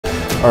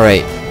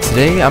Alright,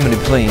 today I'm going to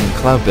be playing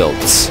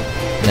Cloudbuilt.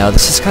 Now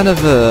this is kind of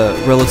a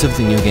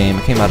relatively new game.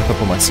 It came out a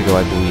couple months ago,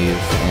 I believe,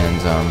 and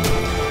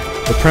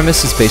the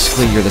premise is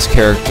basically you're this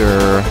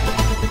character.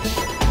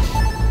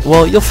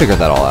 Well, you'll figure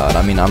that all out.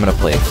 I mean, I'm going to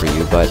play it for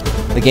you, but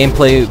the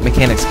gameplay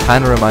mechanics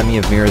kind of remind me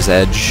of Mirror's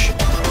Edge,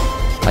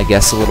 I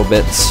guess, a little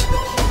bit.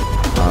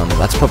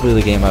 That's probably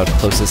the game I would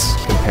closest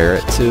compare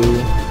it to,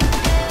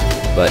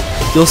 but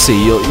you'll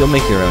see. You'll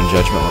make your own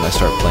judgment when I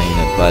start playing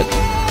it, but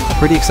I'm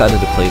pretty excited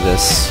to play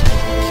this.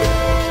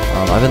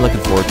 I've been looking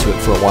forward to it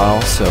for a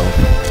while, so...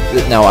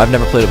 Now, I've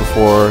never played it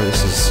before.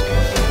 This is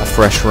a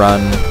fresh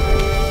run.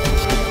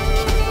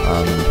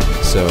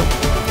 So,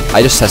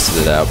 I just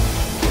tested it out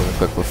really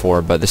quick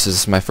before, but this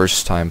is my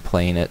first time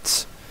playing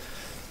it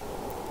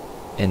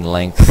in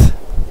length,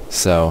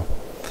 so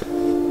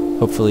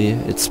hopefully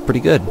it's pretty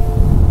good.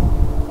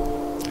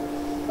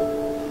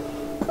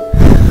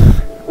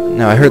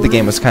 Now, I heard the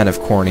game was kind of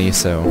corny,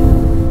 so...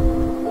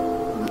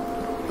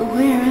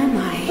 Where am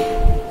I?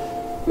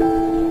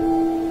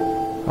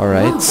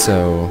 Alright,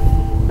 so...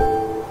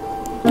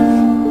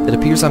 It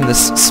appears I'm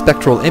this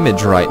spectral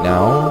image right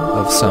now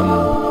of some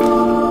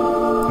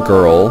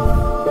girl.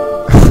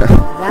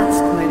 That's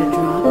quite a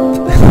drop.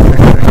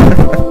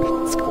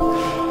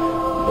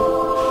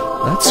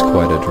 That's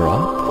quite a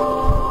drop.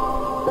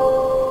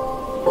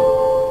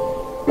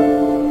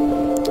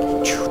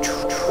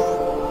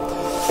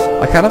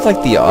 I kind of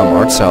like the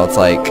art style. It's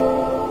like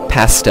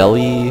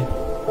pastel-y,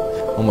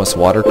 almost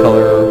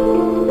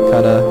watercolor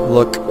kind of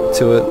look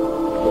to it.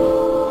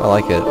 I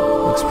like it.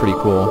 Looks pretty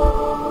cool.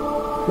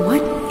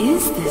 What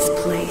is this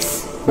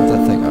place? Where's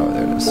that thing? Oh,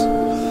 there it is.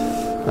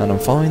 And I'm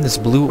following this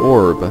blue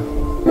orb.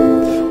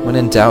 When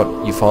in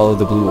doubt, you follow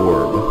the blue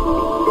orb.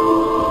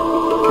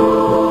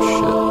 Oh,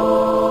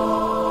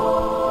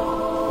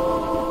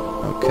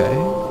 shit.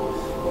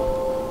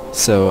 Okay.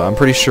 So, I'm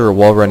pretty sure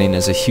wall running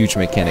is a huge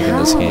mechanic in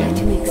this game. How am I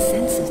to make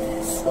sense of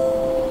this?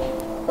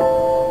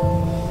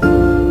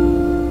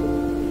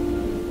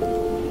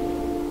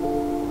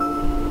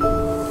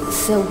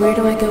 So where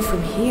do I go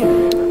from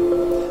here?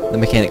 The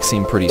mechanics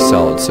seem pretty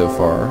solid so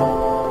far.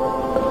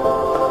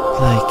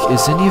 Like,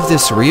 is any of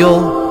this real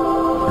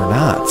or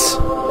not?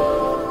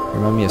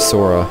 Remind me of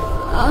Sora.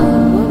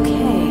 Oh,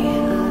 okay.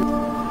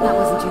 That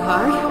wasn't too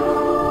hard.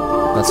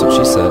 That's what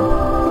she said.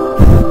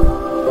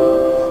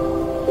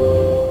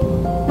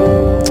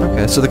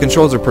 Okay, so the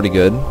controls are pretty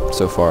good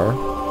so far.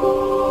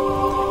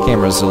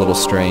 Camera's a little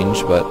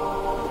strange, but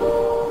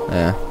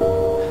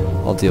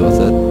I'll deal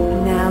with it.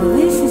 Now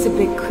this is a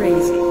bit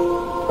crazy.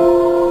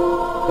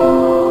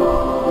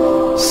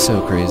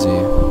 So crazy.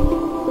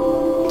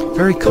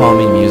 Very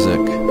calming music.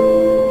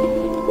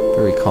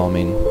 Very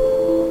calming.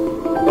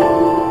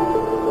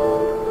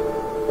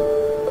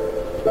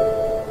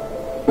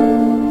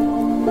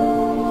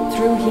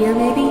 Through here,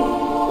 maybe?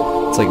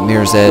 It's like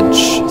Mirror's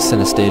Edge,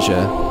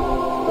 Synesthesia.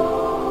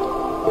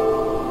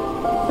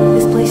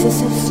 This place is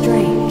so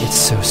strange. It's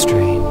so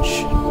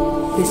strange.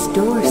 This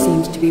door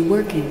seems to be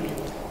working.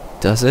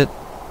 Does it?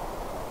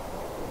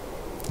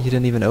 You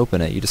didn't even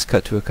open it, you just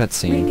cut to a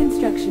cutscene.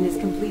 Reconstruction is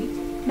complete.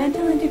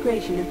 Mental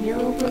integration of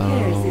neural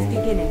repairs is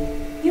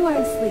beginning. You are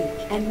asleep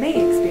and may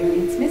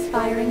experience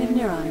misfiring of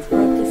neurons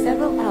for up to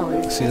several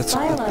hours. See, it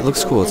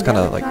looks cool. It's kind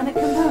of like...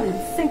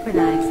 components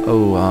synchronized.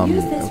 Oh,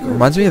 it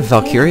reminds me of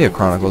Valkyria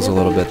Chronicles a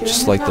little bit,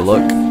 just like the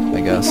look,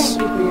 I guess.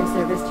 Thank you for your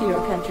service to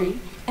your country,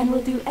 and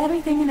we'll do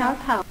everything in our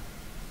power.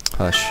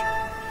 Hush.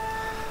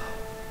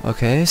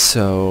 Okay,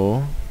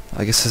 so...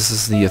 I guess this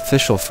is the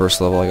official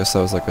first level. I guess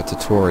that was like a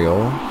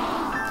tutorial.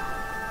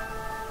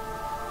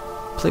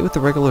 Play with the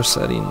regular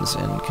settings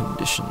and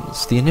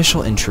conditions. The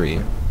initial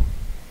entry.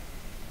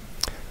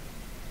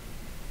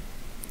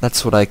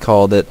 That's what I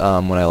called it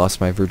when I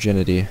lost my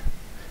virginity.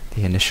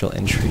 The initial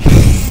entry.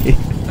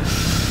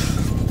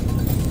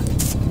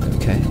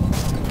 Okay.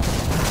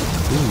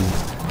 Ooh,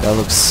 that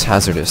looks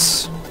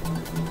hazardous.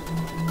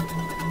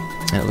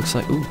 And it looks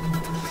like, ooh.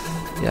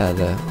 Yeah,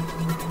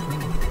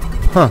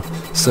 Huh.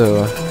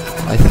 So,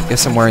 I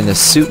guess I'm wearing this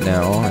suit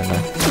now, and I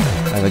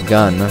have a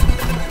gun.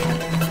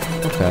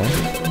 Okay.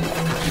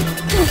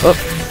 Oh!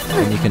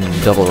 And you can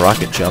double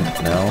rocket jump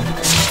now.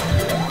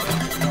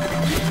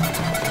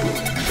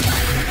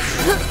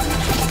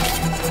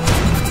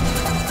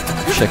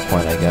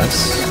 Checkpoint, I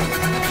guess.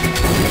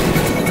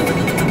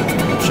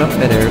 Jump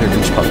midair to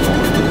reach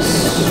platforms.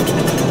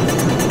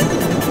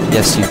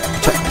 Yes,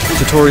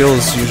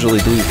 tutorials usually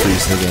do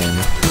freeze the game.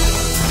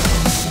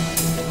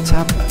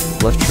 Tap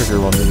left trigger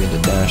while moving to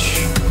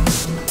dash.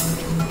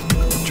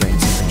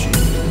 Drains energy.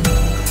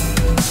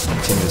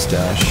 Continuous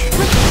dash.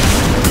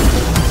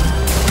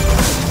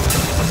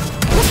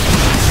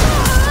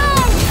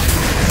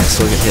 I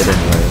still get hit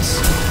anyways.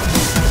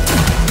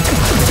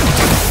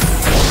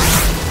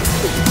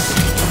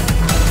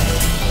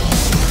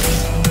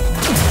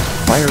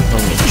 Fire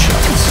homing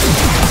shots.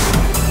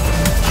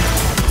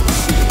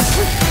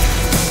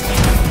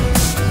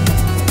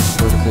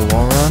 Vertical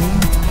wall run.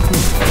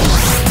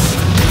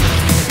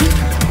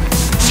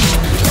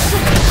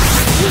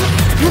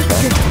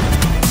 Okay.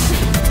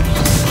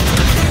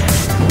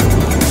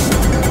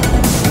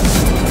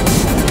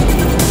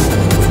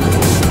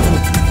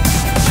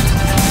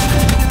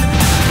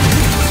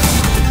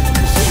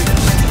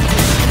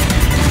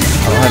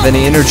 have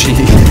any energy.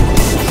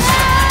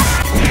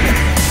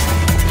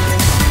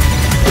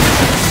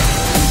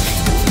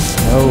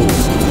 No.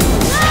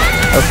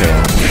 Okay.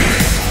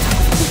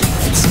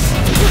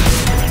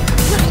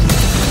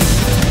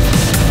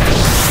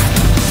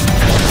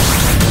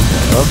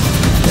 Oh,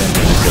 damn,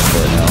 let's go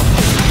for it now.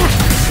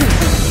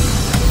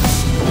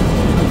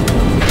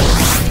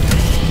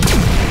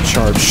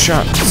 Charge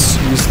shots.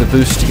 Use the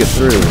boost to get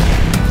through.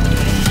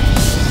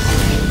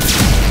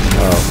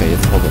 Oh, okay, you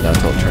have to hold it down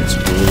until it turns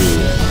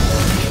blue.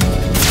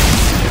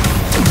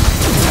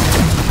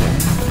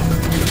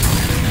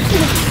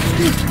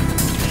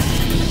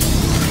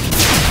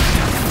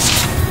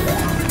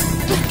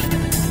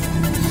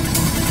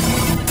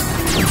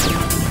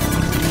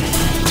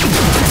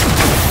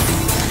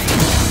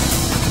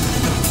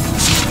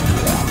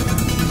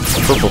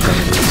 Purple thing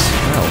it is.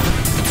 Ow.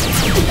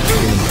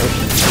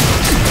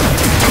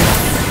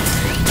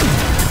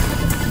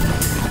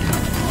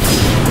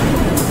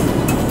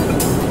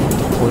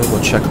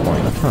 Deployable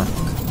checkpoint, huh.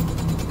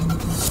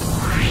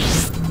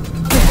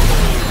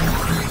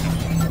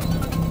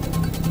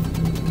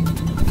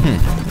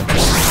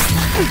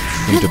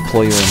 You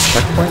deploy your own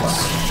checkpoints?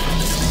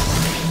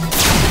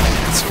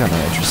 It's kinda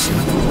interesting.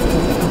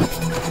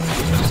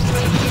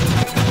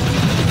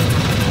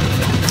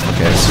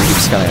 Okay, so you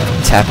just kinda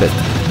tap it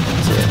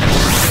to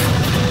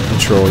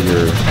control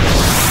your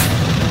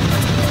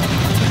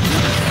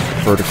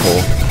vertical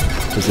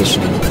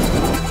positioning.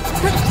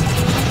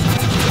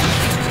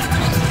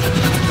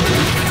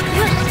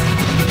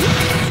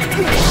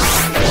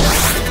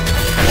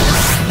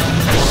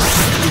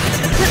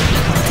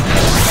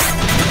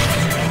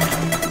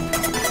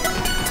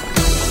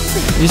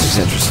 Music's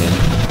interesting.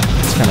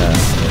 It's kind of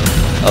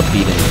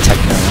upbeat and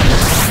techno-y.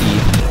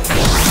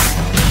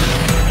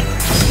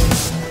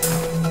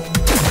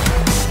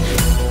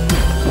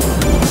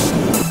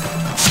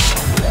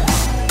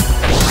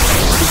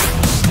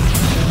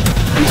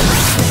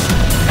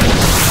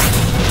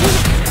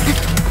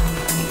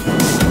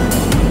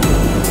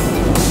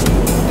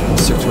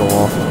 Stick to a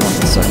wall for 1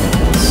 second.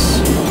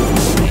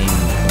 Aim,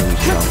 move,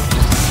 jump.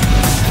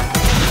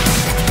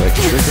 Like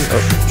trigger. Oh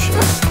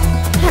shit.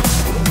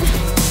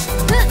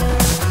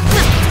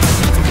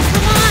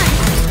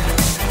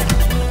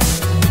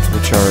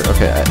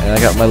 Okay, and I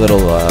got my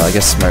little, I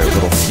guess my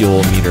little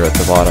fuel meter at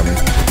the bottom.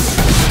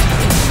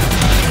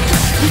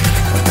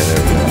 Okay, there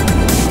we go.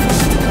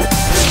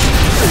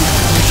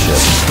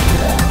 Shit.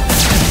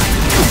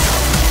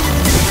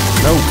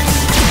 No!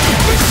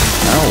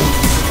 Ow!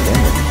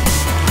 Damn it.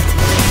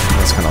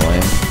 That's kinda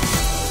lame.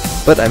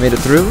 But I made it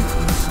through.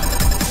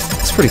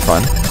 It's pretty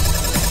fun.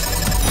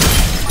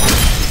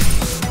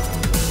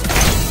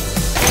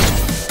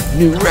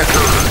 New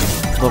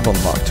record! Level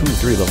unlocked. 2 or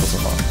 3 levels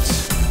unlocked.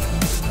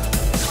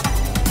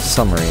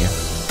 Summary.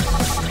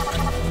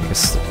 I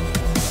guess,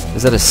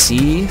 is that a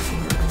C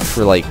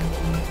for like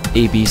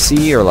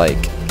ABC or like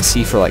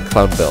C for like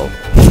Cloudbuilt?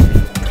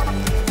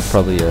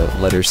 Probably a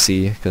letter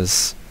C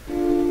because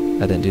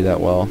I didn't do that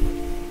well.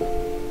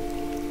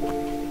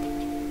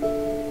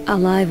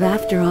 Alive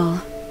after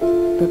all,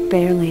 but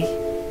barely.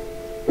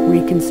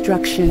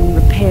 Reconstruction,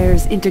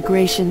 repairs,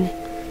 integration.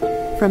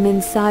 From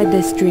inside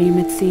this dream,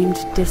 it seemed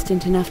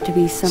distant enough to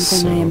be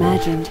something I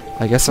imagined.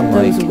 I guess I'm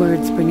Those like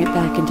words bring it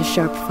back into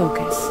sharp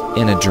focus.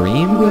 in a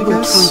dream, We I were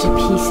guess? torn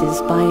to pieces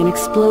by an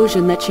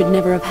explosion that should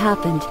never have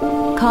happened,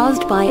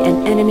 caused by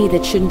an enemy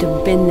that shouldn't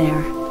have been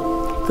there.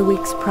 The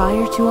weeks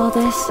prior to all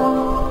this,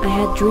 I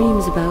had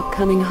dreams about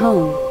coming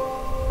home.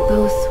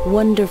 Both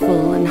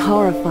wonderful and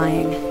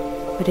horrifying,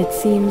 but it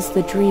seems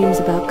the dreams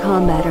about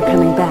combat are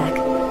coming back,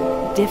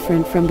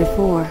 different from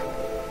before.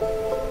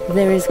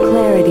 There is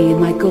clarity in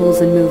my goals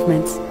and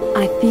movements.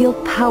 I feel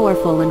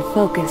powerful and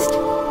focused.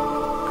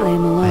 I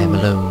am alone. I am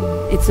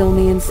alone. It's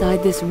only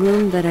inside this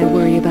room that I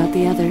worry about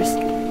the others.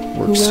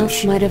 Who else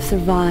Workstation. might have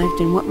survived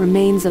and what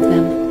remains of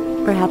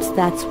them? Perhaps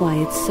that's why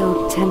it's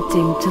so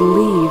tempting to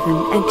leave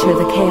and enter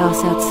the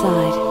chaos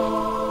outside.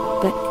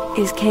 But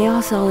is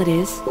chaos all it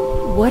is?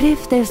 What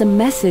if there's a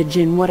message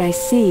in what I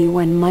see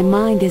when my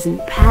mind isn't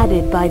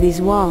padded by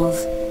these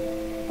walls?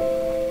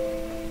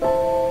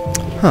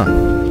 Huh.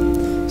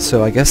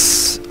 So I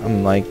guess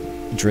I'm like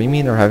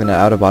dreaming or having an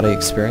out-of-body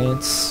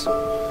experience,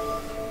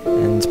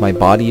 and my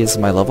body is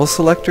my level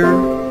selector.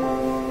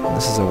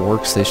 This is a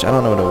workstation. I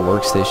don't know what a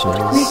workstation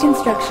is.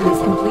 Reconstruction is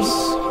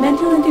complete.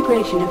 Mental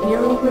integration of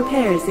neural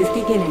repairs is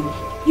beginning.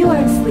 You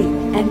are asleep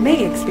and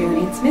may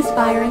experience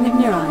misfiring of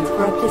neurons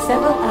for up to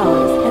several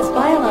hours as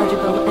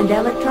biological and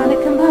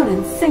electronic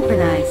components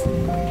synchronize.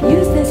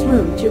 Use this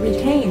room to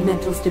retain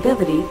mental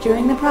stability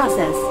during the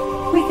process.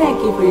 We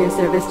thank you for your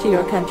service to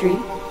your country,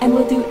 and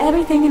will do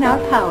everything in our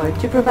power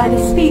to provide a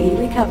speedy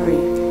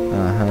recovery.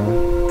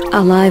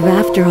 Alive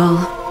after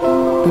all,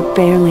 but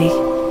barely.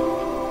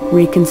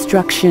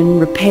 Reconstruction,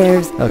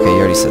 repairs... Okay, you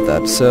already said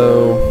that.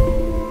 So,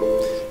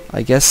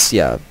 I guess,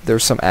 yeah, there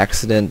was some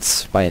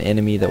accident by an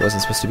enemy that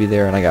wasn't supposed to be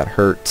there, and I got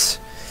hurt,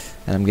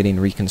 and I'm getting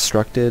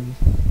reconstructed.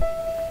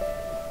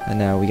 And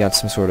now we got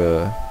some sort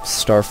of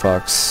Star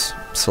Fox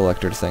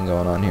selector thing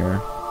going on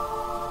here.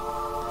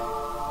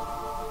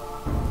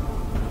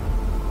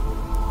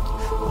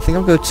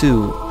 think I'll go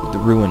to the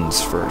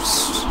ruins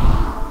first,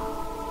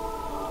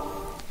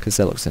 because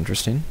that looks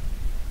interesting.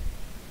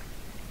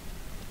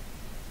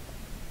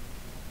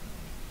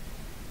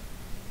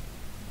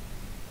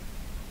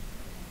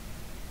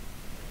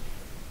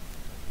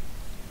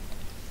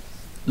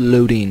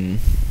 Loading.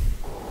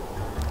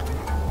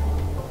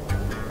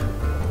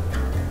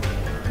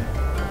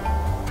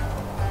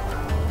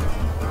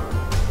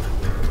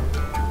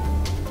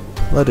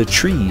 A lot of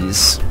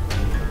trees.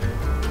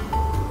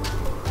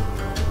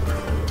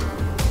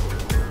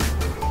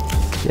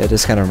 Yeah, it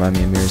does kind of remind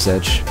me of Mirror's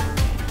Edge.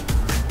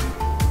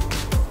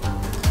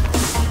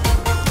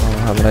 I'll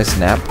have a nice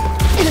nap.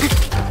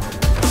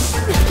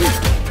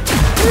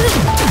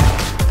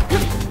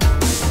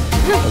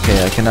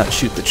 Okay, I cannot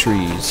shoot the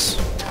trees.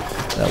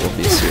 That will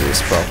be a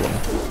serious problem.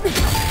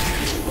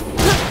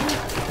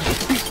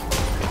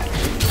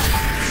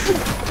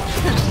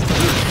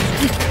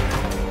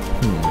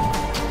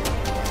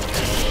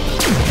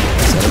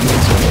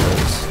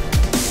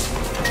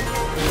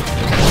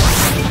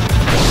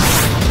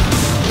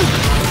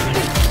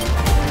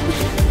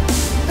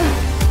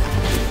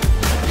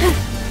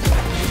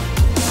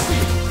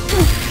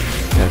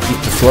 Gotta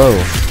keep the flow.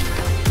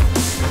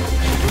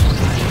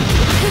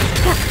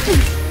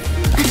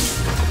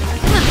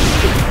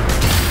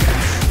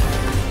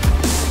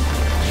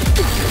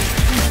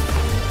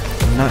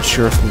 I'm not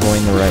sure if I'm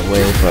going the right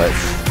way, but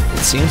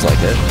it seems like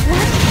it.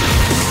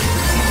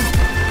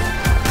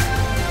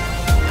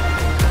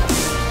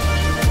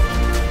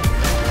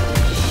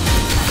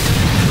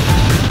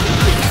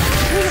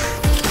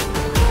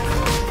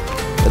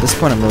 At this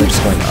point, I'm really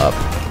just going up.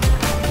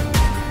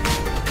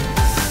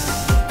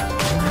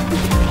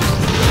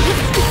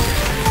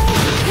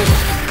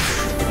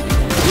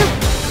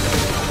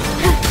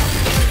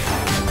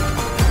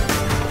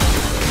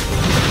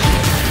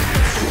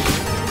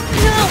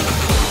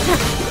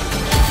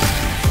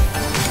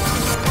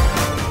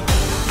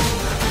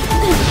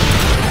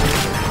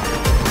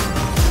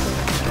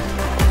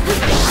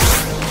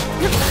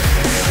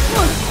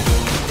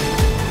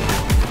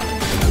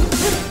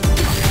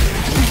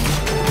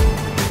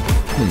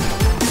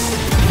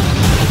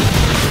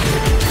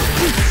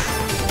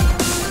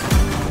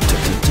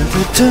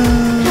 Okay,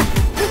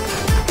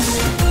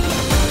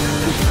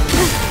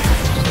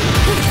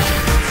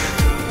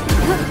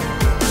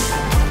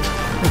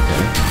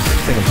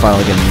 I think I'm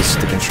finally getting used to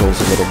the controls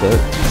a little bit.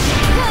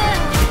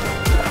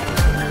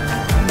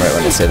 Right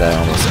when I say that, I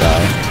almost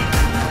die.